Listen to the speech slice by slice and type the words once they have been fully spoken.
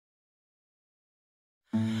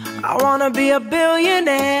I wanna be a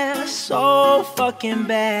billionaire so fucking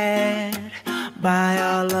bad. Buy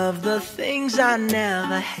all of the things I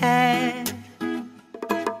never had.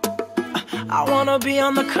 I wanna be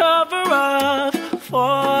on the cover of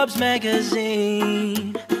Forbes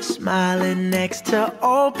magazine, smiling next to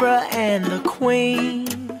Oprah and the Queen.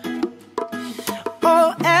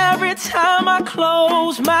 Oh, every time I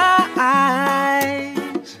close my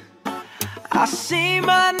eyes, I see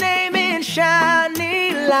my name in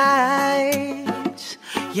shiny lights.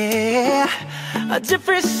 Yeah, a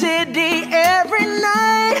different city every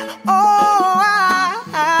night. Oh,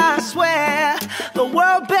 I swear the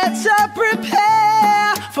world better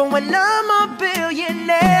prepare for when I'm a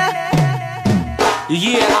billionaire.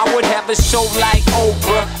 Yeah, I would have a show like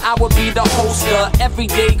Oprah. I would be the host of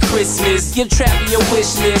Everyday Christmas. Give Travie a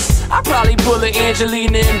wish list. I'd probably pull an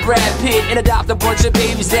Angelina and Brad Pitt and adopt a bunch of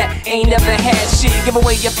babies that ain't never had shit. Give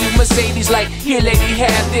away a few Mercedes like, here lady,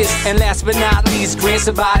 have this. And last but not least, grant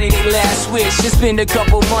somebody their last wish. It's been a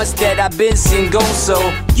couple months that I've been single, so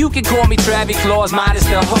you can call me Travie Claus, minus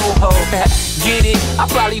the ho-ho. Get it? I'll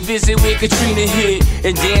probably visit where Katrina hit,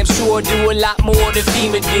 and damn sure do a lot more than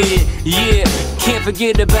FEMA did. Yeah, can't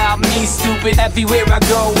forget about me, stupid. Everywhere I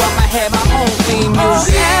go, I'ma have my own theme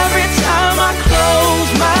music. Oh, every time I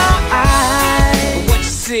close my eyes, what you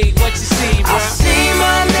see, bro? I see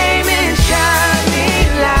my name in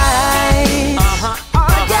shiny lights.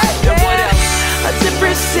 Yeah. And what else? A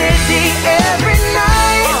different city every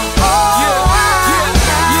night.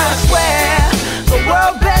 I swear the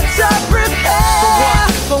world better prepare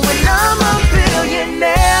for when I'm a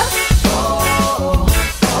billionaire.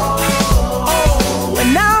 When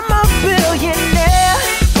I'm a billionaire.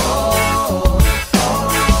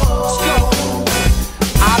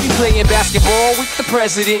 I'll be playing basketball with the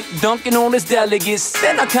president, dunking on his delegates.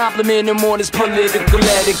 Then I compliment him on his political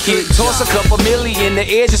etiquette. Toss a couple million in the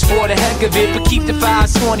air just for the heck of it, but keep the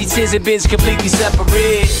 5s, 20s, 10s, and bins completely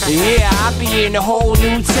separate. Yeah, I'll be in a whole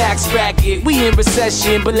new tax bracket. We in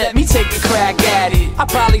recession, but let me take a crack at it. I'll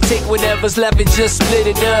probably take whatever's left and just split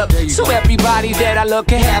it up, so everybody that I love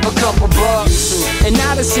can have a couple bucks. And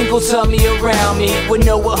not a single tummy around me would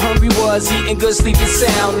know what hungry was, eating good, sleeping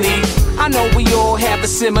soundly. I know we all have a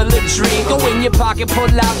similar dream. Go in your pocket, pull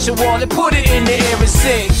out your wallet, put it in the air and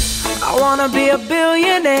sing. I wanna be a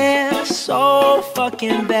billionaire so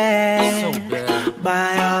fucking bad.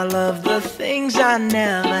 Buy all of the things I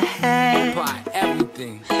never had. Buy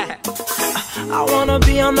everything. I wanna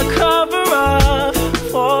be on the cover of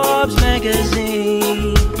Forbes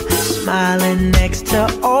magazine, smiling next to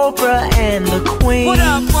Oprah and the Queen. What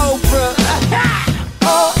up, Oprah?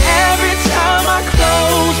 Oh, every time I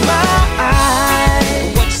close my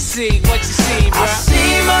eyes, What you see, bro? I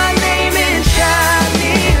see my name in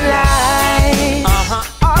shiny lights.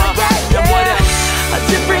 Yeah. And what else? A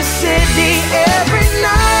different city every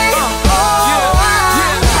night.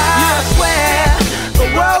 I swear the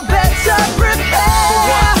world better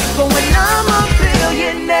prepare for when I'm a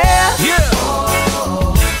billionaire. Yeah.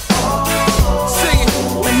 Sing it.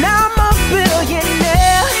 When I'm a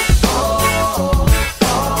billionaire.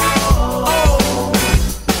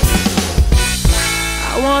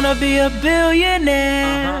 I wanna be a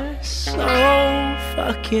billionaire so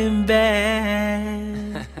fucking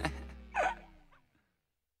bad.